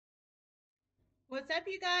What's up,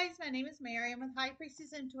 you guys? My name is Mary. I'm with High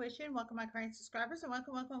Priestess Intuition. Welcome, my current subscribers, and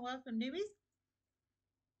welcome, newbies.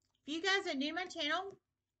 If you guys are new to my channel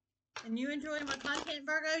and you enjoy my content,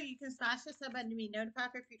 Virgo, you can smash the sub button to be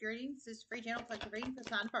notified for future readings. This is free general collective reading for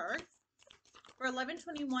sign of Earth. For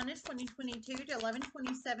 11/21 is 2022 to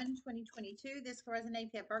 11/27 2022. This can resonate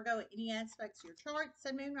if you have Virgo at any aspects of your chart.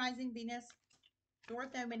 Sun, Moon, Rising, Venus,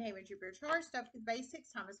 North Node, Midheaven, Jupiter chart. Stuff with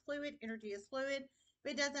basics. Time is fluid. Energy is fluid.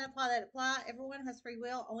 If it doesn't apply, let it apply. Everyone has free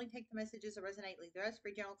will. Only take the messages that resonate. Leave the rest.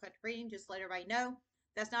 Free general collective reading. Just let everybody know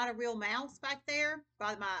that's not a real mouse back there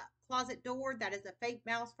by my closet door. That is a fake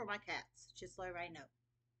mouse for my cats. Just let everybody know.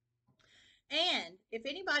 And if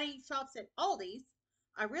anybody shops at Aldi's,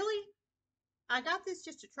 I got this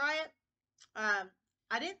just to try it.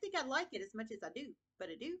 I didn't think I'd like it as much as I do, but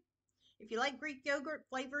I do. If you like Greek yogurt,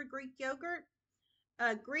 flavored Greek yogurt,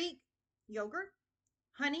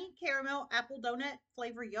 honey, caramel, apple donut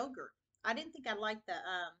flavor yogurt. I didn't think I'd like the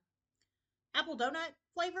apple donut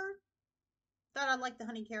flavor. Thought I'd like the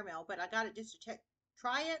honey caramel, but I got it just to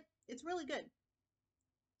try it. It's really good.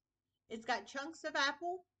 It's got chunks of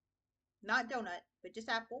apple, not donut, but just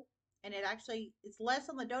apple. And it's less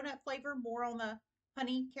on the donut flavor, more on the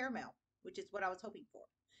honey caramel, which is what I was hoping for.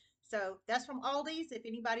 So that's from Aldi's. If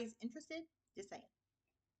anybody's interested, just saying.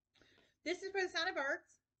 This is for the sign of Earth.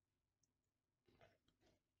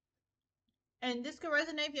 And this could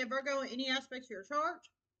resonate if you have Virgo in any aspects of your chart.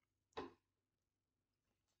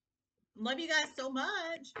 Love you guys so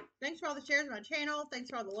much. Thanks for all the shares on my channel.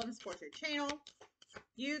 Thanks for all the love and support to your channel.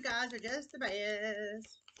 You guys are just the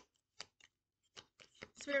best.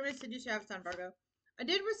 Spirit messages you have on Virgo. I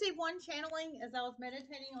did receive one channeling as I was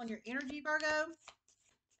meditating on your energy, Virgo.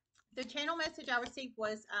 The channel message I received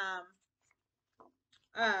was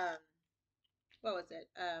what was it?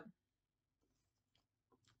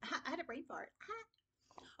 I had a brain fart.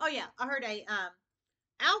 Oh yeah, I heard a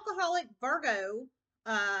alcoholic Virgo,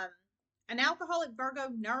 an alcoholic Virgo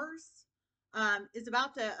nurse is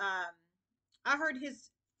about to I heard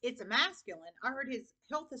it's a masculine. I heard his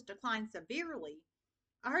health has declined severely.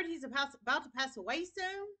 I heard he's about to pass away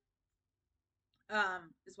soon.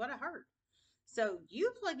 Is what I heard. So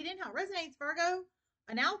you plug it in how it resonates, Virgo.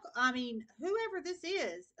 Whoever this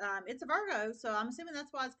is, it's a Virgo, so I'm assuming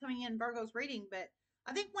that's why it's coming in Virgo's reading, but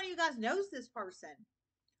I think one of you guys knows this person.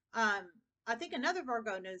 I think another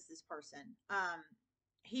Virgo knows this person.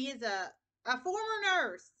 He is a former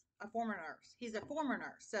nurse. He's a former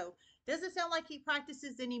nurse. So doesn't sound like he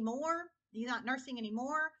practices anymore. He's not nursing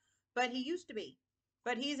anymore, but he used to be.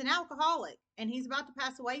 But he's an alcoholic, and he's about to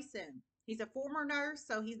pass away soon. He's a former nurse,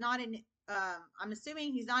 so he's not in. I'm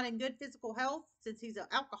assuming he's not in good physical health since he's an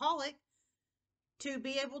alcoholic to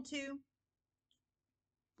be able to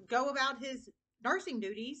go about his nursing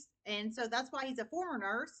duties, and so that's why he's a former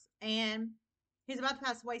nurse, and he's about to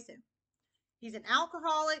pass away soon. He's an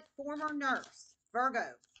alcoholic former nurse,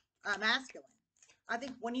 Virgo, masculine. I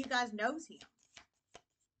think one of you guys knows him.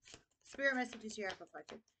 Spirit messages here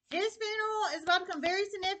reflected. His funeral is about to become very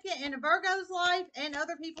significant in a Virgo's life and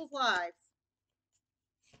other people's lives.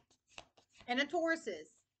 And a Taurus's.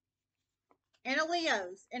 And a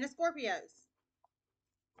Leo's. And a Scorpio's.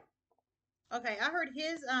 Okay, I heard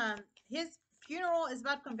his funeral is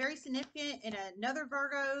about to become very significant in another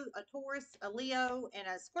Virgo, a Taurus, a Leo, and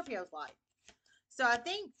a Scorpio's life. So I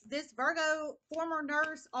think this Virgo, former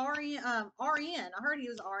nurse, RN, I heard he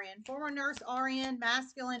was RN, former nurse, RN,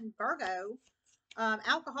 masculine Virgo,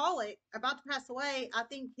 alcoholic, about to pass away. I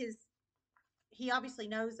think he obviously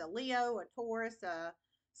knows a Leo, a Taurus, a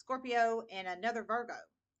Scorpio, and another Virgo.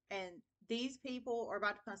 And these people are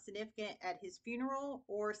about to become significant at his funeral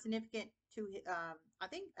or significant to, I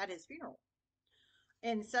think, at his funeral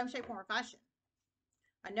in some shape, form, or fashion.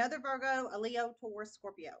 Another Virgo, a Leo, Taurus,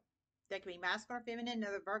 Scorpio. That can be masculine or feminine.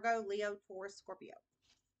 Another Virgo, Leo, Taurus, Scorpio.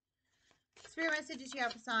 Spirit messages you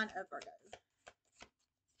have a sign of Virgo.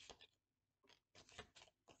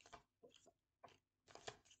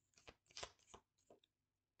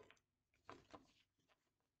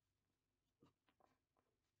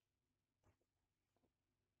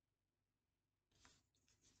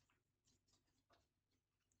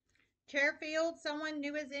 Chairfield, someone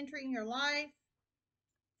new is entering your life.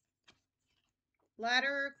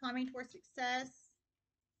 Ladder, climbing towards success.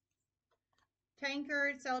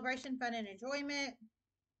 Tankard, celebration, fun, and enjoyment.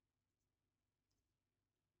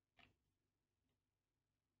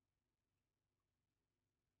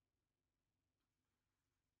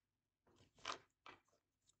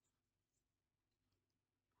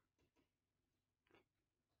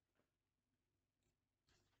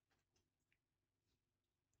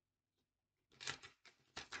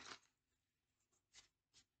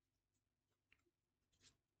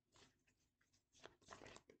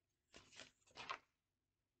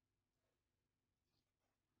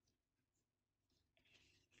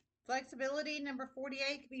 Flexibility, number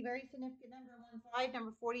 48, could be a very significant number on one side.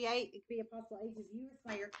 Number 48, it could be a possible age of you,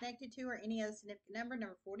 somebody you're connected to, or any other significant number.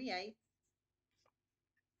 Number 48.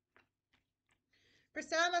 For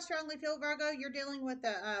some, I strongly feel, Virgo, you're dealing with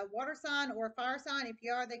a water sign or a fire sign. If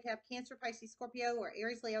you are, they could have Cancer, Pisces, Scorpio, or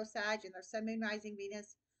Aries, Leo, Sag, and their Sun, Moon, Rising,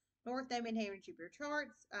 Venus, North Node, Midheaven, and Jupiter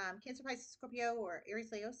charts. Cancer, Pisces, Scorpio, or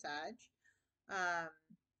Aries, Leo, Sag. Um,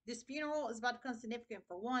 this funeral is about to become significant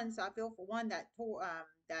for one, so I feel for one that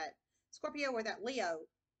that Scorpio or that Leo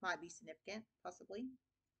might be significant, possibly.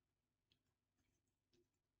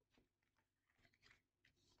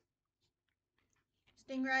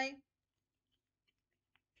 Stingray.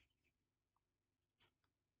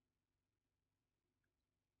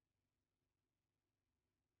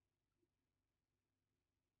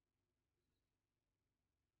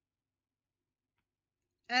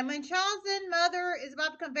 And Munchausen mother is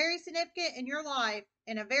about to become very significant in your life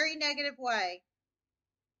in a very negative way.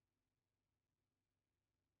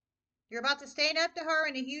 You're about to stand up to her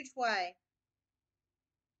in a huge way.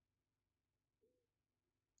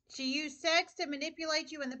 She used sex to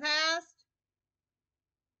manipulate you in the past.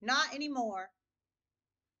 Not anymore.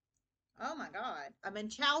 Oh my God. A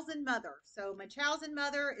Munchausen mother. So Munchausen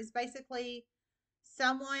mother is basically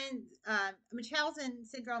someone, Munchausen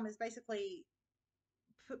syndrome is basically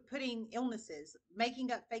putting illnesses,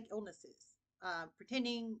 making up fake illnesses,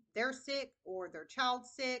 pretending they're sick or their child's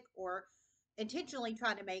sick, or intentionally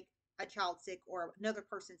trying to make a child sick or another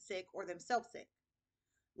person sick or themselves sick.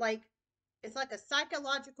 Like, it's like a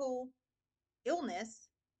psychological illness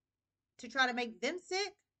to try to make them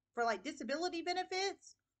sick for like disability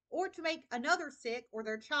benefits, or to make another sick or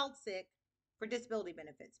their child sick for disability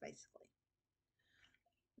benefits, basically.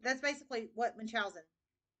 That's basically what Munchausen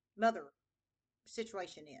mother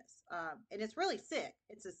situation is. And it's really sick.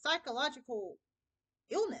 It's a psychological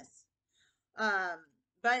illness. Um,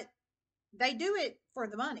 but they do it for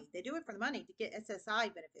the money. They do it for the money to get SSI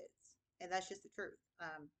benefits. And that's just the truth.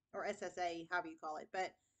 Or SSA, however you call it.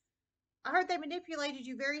 But I heard they manipulated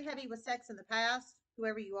you very heavy with sex in the past,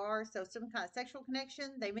 whoever you are. So some kind of sexual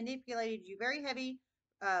connection. They manipulated you very heavy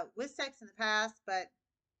with sex in the past, but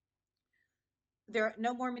there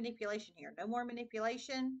no more manipulation here. No more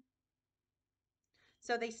manipulation.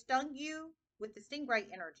 So they stung you with the stingray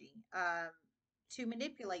energy to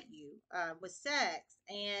manipulate you with sex.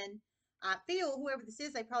 And I feel whoever this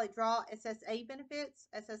is, they probably draw SSA benefits,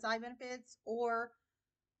 SSI benefits,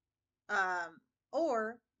 um,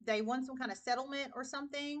 or they won some kind of settlement or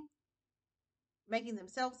something, making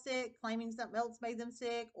themselves sick, claiming something else made them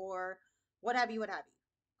sick, or what have you, what have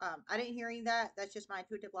you. I didn't hear any of that. That's just my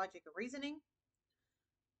intuitive logic of reasoning.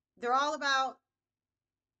 They're all about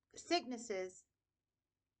sicknesses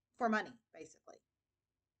for money, basically.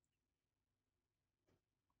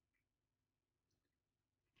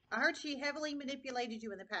 I heard she heavily manipulated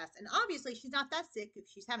you in the past. And obviously, she's not that sick if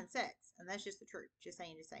she's having sex. And that's just the truth. Just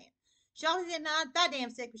saying, just saying. She obviously not that damn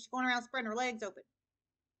sick if she's going around spreading her legs open.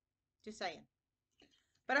 Just saying.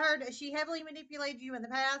 But I heard she heavily manipulated you in the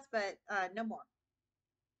past, but no more.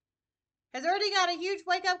 Has already got a huge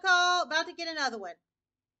wake up call, about to get another one.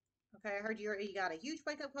 Okay, I heard you already got a huge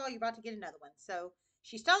wake up call, you're about to get another one. So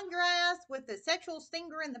she stung your ass with the sexual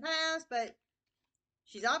stinger in the past, but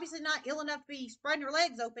she's obviously not ill enough to be spreading her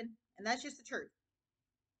legs open. And that's just the truth.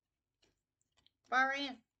 Fire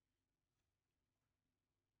ant.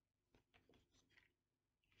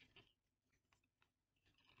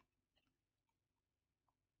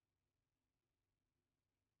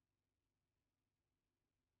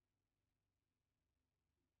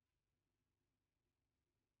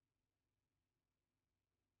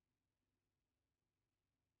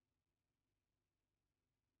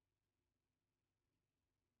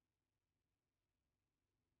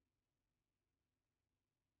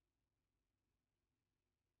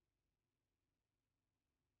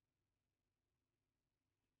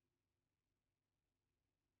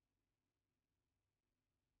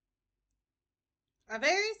 A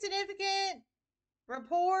very significant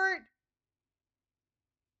report,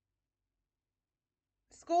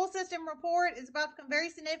 school system report, is about to become very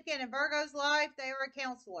significant in Virgo's life. They are a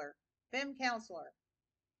counselor, fem counselor,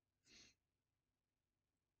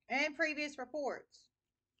 and previous reports.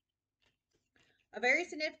 A very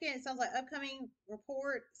significant, it sounds like upcoming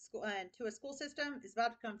report to a school system is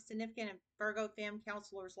about to become significant in Virgo fem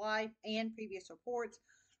counselor's life and previous reports.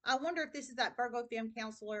 I wonder if this is that Virgo fem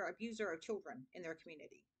counselor abuser of children in their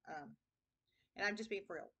community. And I'm just being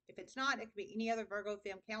for real. If it's not, it could be any other Virgo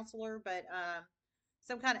fem counselor, but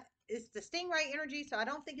some kind of, it's the stingray energy, so I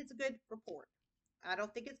don't think it's a good report. I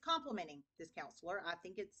don't think it's complimenting this counselor. I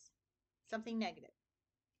think it's something negative.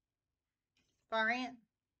 Fire ant.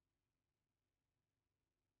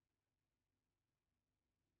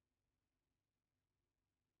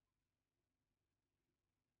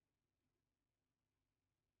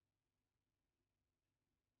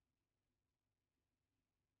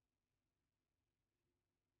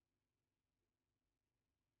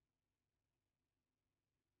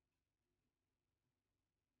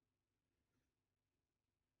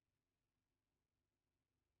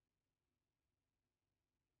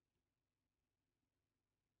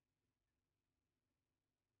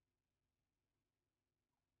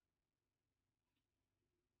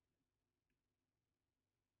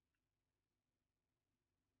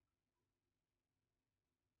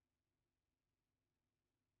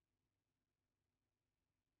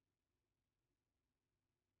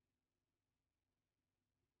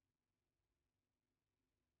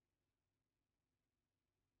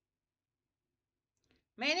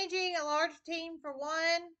 Managing a large team for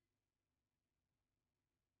one.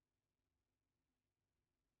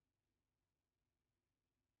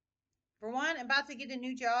 For one, about to get a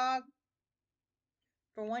new job.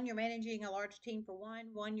 For one, you're managing a large team. For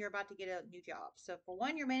one, you're about to get a new job. So for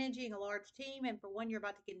one, you're managing a large team, and for one, you're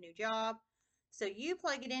about to get a new job. So you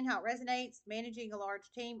plug it in how it resonates, managing a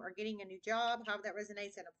large team or getting a new job, however that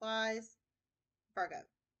resonates and applies. Virgo.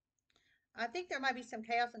 I think there might be some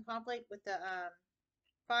chaos and conflict with the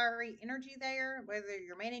fiery energy there, whether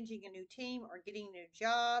you're managing a new team or getting a new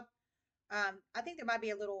job. I think there might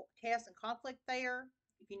be a little chaos and conflict there.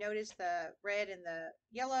 If you notice the red and the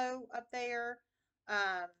yellow up there,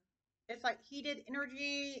 um, it's like heated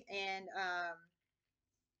energy, and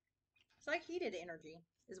it's like heated energy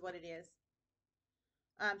is what it is.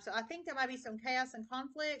 So I think there might be some chaos and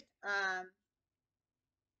conflict.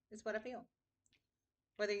 Is what I feel.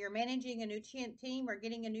 Whether you're managing a new team or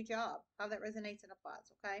getting a new job, how that resonates and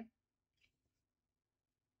applies. Okay.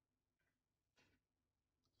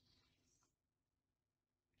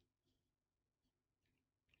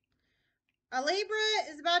 A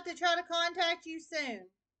Libra is about to try to contact you soon.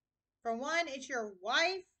 For one, it's your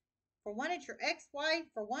wife. For one, it's your ex-wife.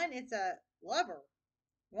 For one, it's a lover.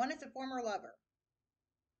 One, it's a former lover.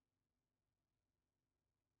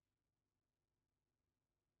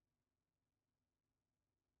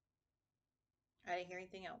 I didn't hear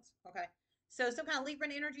anything else. Okay. So some kind of Libra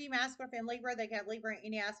energy, masculine and Libra, they can have Libra in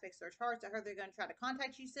any aspects of their charts. I heard they're going to try to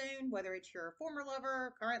contact you soon, whether it's your former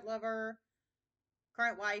lover, current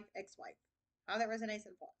wife, ex-wife. How that resonates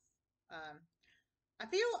and applies. I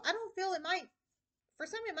don't feel it might, for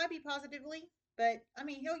some it might be positively, but I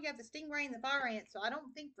mean, hell, you have the stingray and the fire ant, so I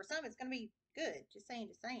don't think for some it's going to be good. Just saying,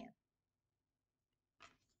 just saying.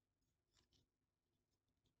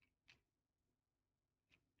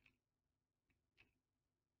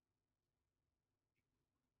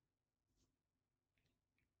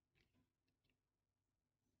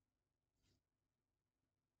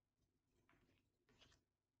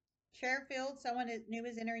 Sherifield, someone new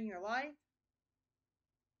is entering your life.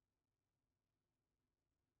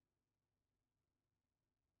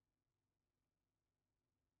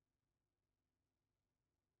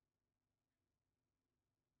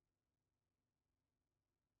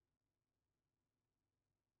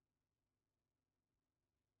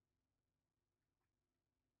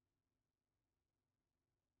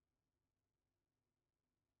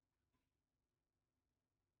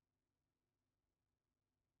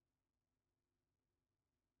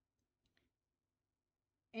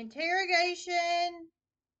 Interrogation,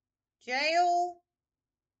 jail,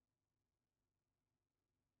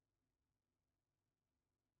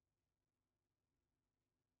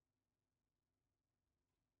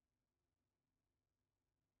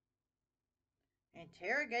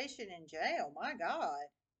 interrogation in jail. My God.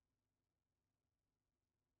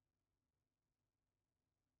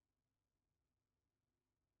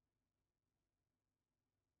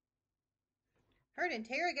 Heard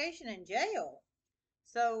interrogation in jail.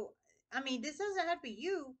 So, I mean, this doesn't have to be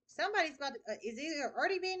you. Somebody's about to, is either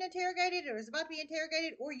already being interrogated or is about to be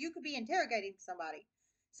interrogated, or you could be interrogating somebody.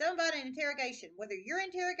 Somebody in interrogation. Whether you're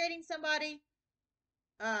interrogating somebody,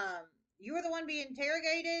 um, you're the one being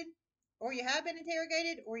interrogated, or you have been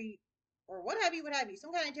interrogated, or what have you,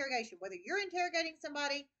 some kind of interrogation. Whether you're interrogating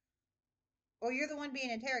somebody, or you're the one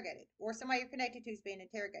being interrogated, or somebody you're connected to is being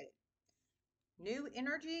interrogated. New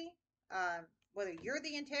energy, whether you're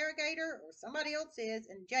the interrogator or somebody else is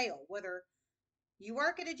in jail, whether you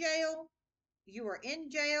work at a jail, you are in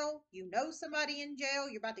jail, you know somebody in jail,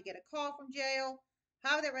 you're about to get a call from jail,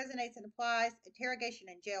 how that resonates and applies, interrogation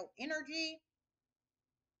in jail energy,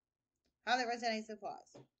 how that resonates and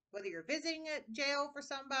applies. Whether you're visiting a jail for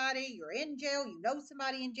somebody, you're in jail, you know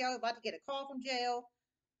somebody in jail, about to get a call from jail.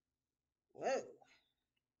 Whoa.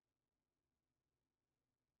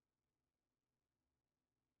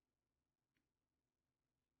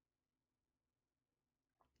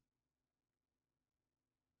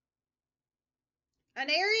 An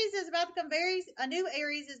Aries is about to become a new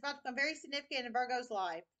Aries is about to become very significant in Virgo's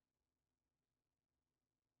life.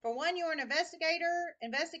 For one, you're an investigator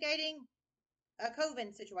investigating a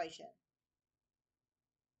COVID situation.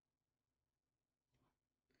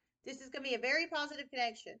 This is going to be a very positive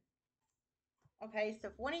connection. Okay, so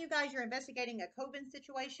if one of you guys you're investigating a COVID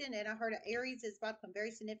situation, and I heard Aries is about to become very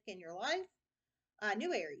significant in your life,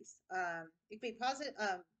 new Aries. It could be positive,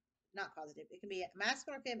 not positive. It can be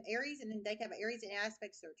masculine or feminine Aries, and then they can have Aries in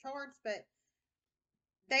aspects of their charts, but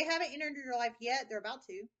they haven't entered your life yet. They're about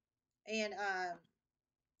to, and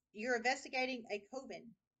you're investigating a COVID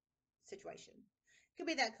situation. It could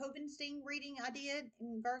be that COVID sting reading I did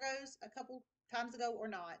in Virgos a couple times ago or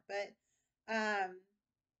not, but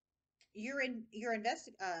you're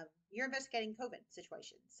investigating COVID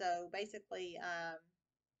situation. So basically,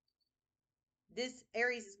 this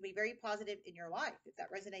Aries is going to be very positive in your life if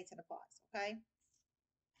that resonates and applies. Okay.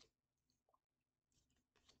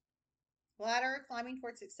 Ladder, climbing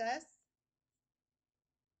towards success.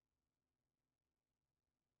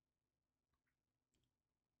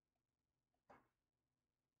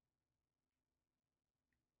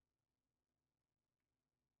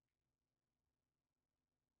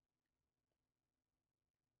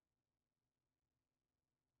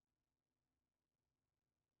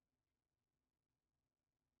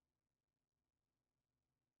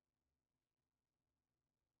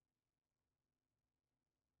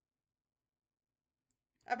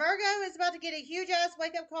 A Virgo is about to get a huge ass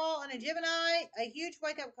wake up call, and a Gemini, a huge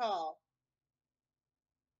wake up call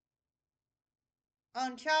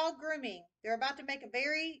on child grooming. They're about to make a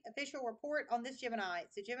very official report on this Gemini.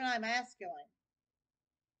 It's a Gemini masculine.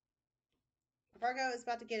 Virgo is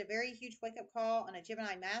about to get a very huge wake up call on a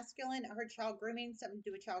Gemini masculine. I heard child grooming, something to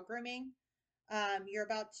do with child grooming. You're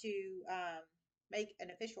about to make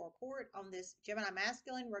an official report on this Gemini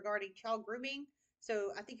masculine regarding child grooming.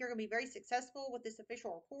 So I think you're going to be very successful with this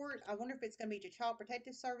official report. I wonder if it's going to be to Child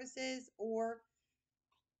Protective Services, or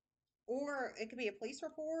it could be a police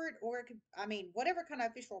report, or it could, I mean, whatever kind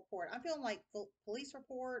of official report. I'm feeling like police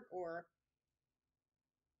report, or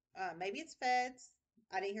maybe it's feds.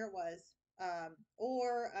 I didn't hear it was.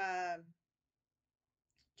 Or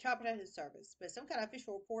Child Protective Service, but some kind of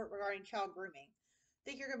official report regarding child grooming. I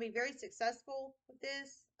think you're going to be very successful with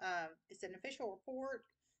this. It's an official report.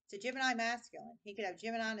 It's a Gemini masculine. He could have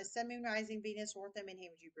Gemini in his Sun, Moon, Rising, Venus, North, and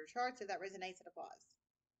Him, Jupiter charts. If that resonates, it applies.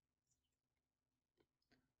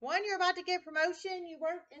 One, you're about to get promotion. You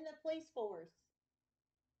work in the police force.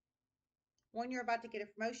 One, you're about to get a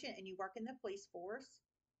promotion and you work in the police force.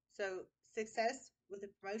 So success with a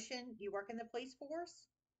promotion, you work in the police force.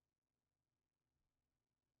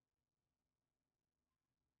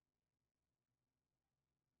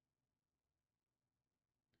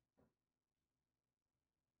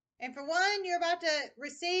 And for one, you're about to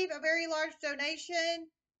receive a very large donation.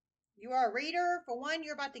 You are a reader. For one,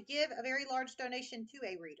 you're about to give a very large donation to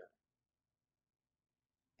a reader.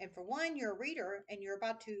 And for one, you're a reader and you're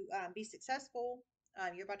about to be successful.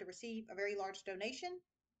 You're about to receive a very large donation,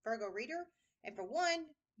 Virgo reader. And for one,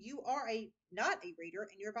 you are not a reader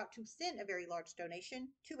and you're about to send a very large donation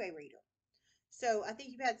to a reader. So I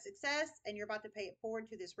think you've had success and you're about to pay it forward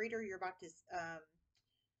to this reader you're about to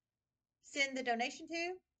send the donation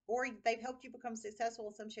to, or they've helped you become successful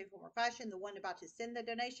in some shape, form, or fashion. The one about to send the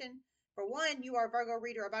donation. For one, you are a Virgo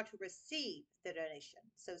reader about to receive the donation.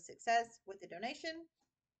 So success with the donation.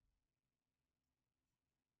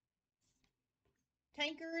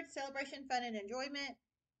 Tankard, celebration, fun, and enjoyment.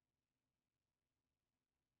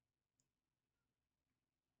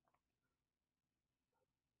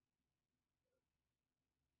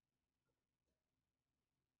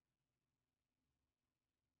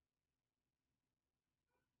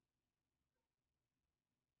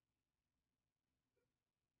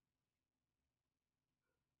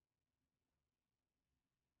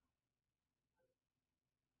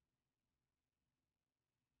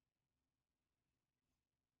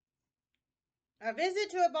 A visit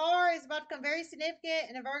to a bar is about to become very significant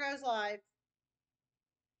in a Virgo's life.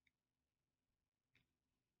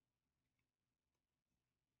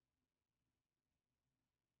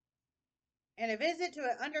 And a visit to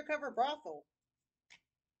an undercover brothel.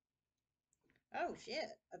 Oh shit.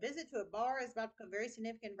 A visit to a bar is about to become very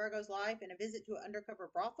significant in Virgo's life, and a visit to an undercover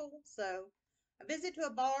brothel. So a visit to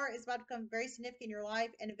a bar is about to become very significant in your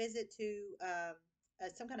life, and a visit to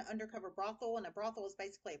some kind of undercover brothel. And a brothel is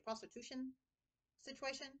basically a prostitution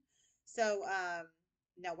situation. So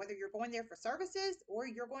now whether you're going there for services or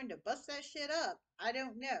you're going to bust that shit up, I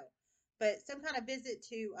don't know. But some kind of visit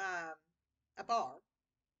to a bar.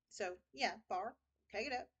 So yeah, bar. Take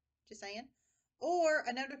it up. Just saying. Or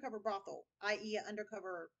an undercover brothel, i.e., an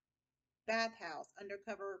undercover bathhouse,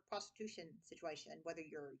 undercover prostitution situation, whether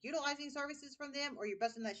you're utilizing services from them or you're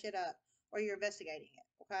busting that shit up or you're investigating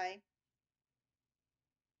it. Okay.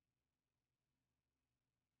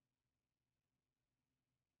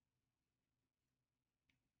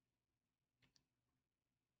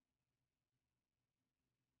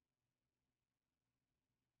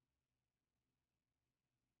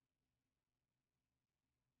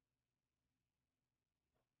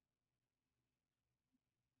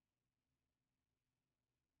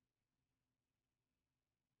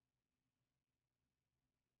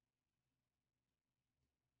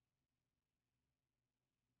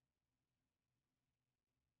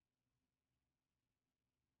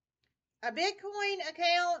 A Bitcoin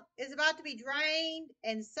account is about to be drained,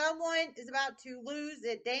 and someone is about to lose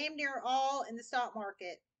it damn near all in the stock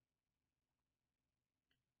market.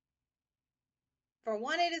 For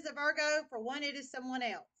one, it is a Virgo. For one, it is someone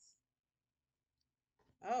else.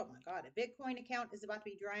 Oh my God. A Bitcoin account is about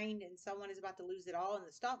to be drained, and someone is about to lose it all in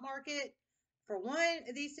the stock market. For one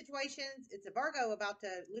of these situations, it's a Virgo about to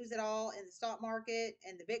lose it all in the stock market,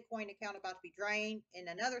 and the Bitcoin account about to be drained. In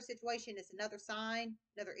another situation, it's another sign,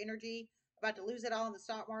 another energy about to lose it all in the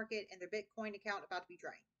stock market, and their Bitcoin account about to be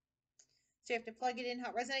drained. So you have to plug it in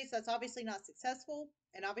how it resonates. So that's obviously not successful,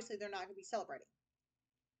 and obviously they're not going to be celebrating.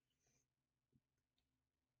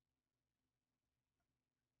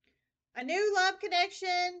 A new love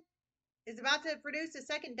connection is about to produce a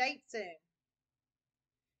second date soon.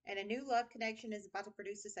 And a new love connection is about to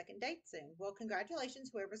produce a second date soon. Well, congratulations,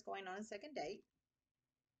 whoever's going on a second date.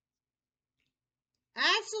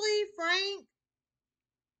 Ashley, Frank,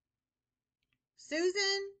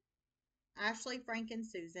 Susan, Ashley, Frank, and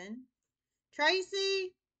Susan.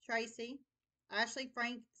 Tracy, Ashley,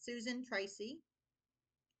 Frank, Susan, Tracy.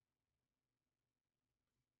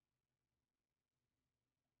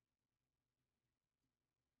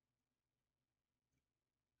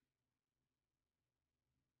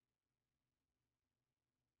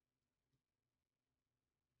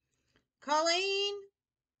 Colleen,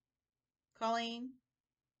 Colleen.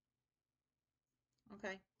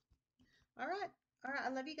 Okay. All right. All right. I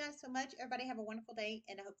love you guys so much. Everybody have a wonderful day,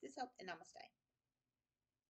 and I hope this helped, and namaste.